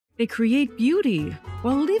They create beauty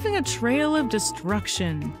while leaving a trail of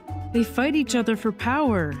destruction. They fight each other for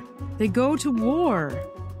power. They go to war.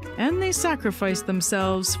 And they sacrifice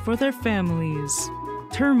themselves for their families.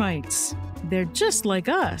 Termites. They're just like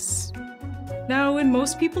us. Now, when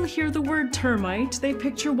most people hear the word termite, they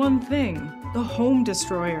picture one thing: the home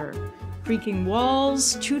destroyer. Creaking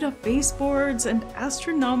walls, chewed up baseboards, and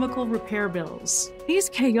astronomical repair bills. These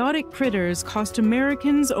chaotic critters cost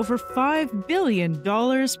Americans over $5 billion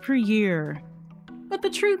per year. But the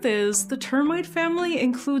truth is, the termite family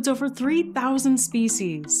includes over 3,000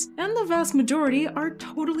 species, and the vast majority are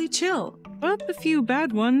totally chill. But the few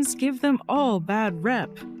bad ones give them all bad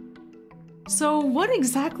rep. So what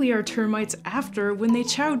exactly are termites after when they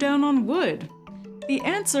chow down on wood? The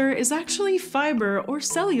answer is actually fiber or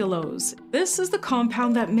cellulose. This is the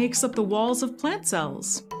compound that makes up the walls of plant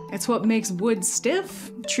cells. It's what makes wood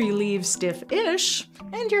stiff, tree leaves stiff-ish,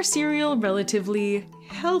 and your cereal relatively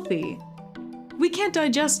healthy. We can't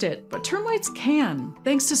digest it, but termites can,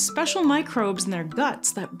 thanks to special microbes in their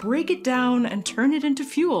guts that break it down and turn it into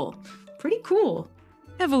fuel. Pretty cool.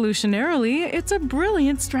 Evolutionarily, it's a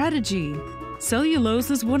brilliant strategy.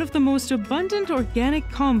 Cellulose is one of the most abundant organic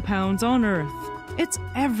compounds on Earth. It's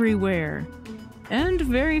everywhere. And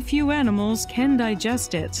very few animals can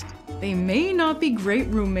digest it. They may not be great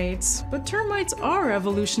roommates, but termites are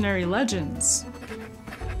evolutionary legends.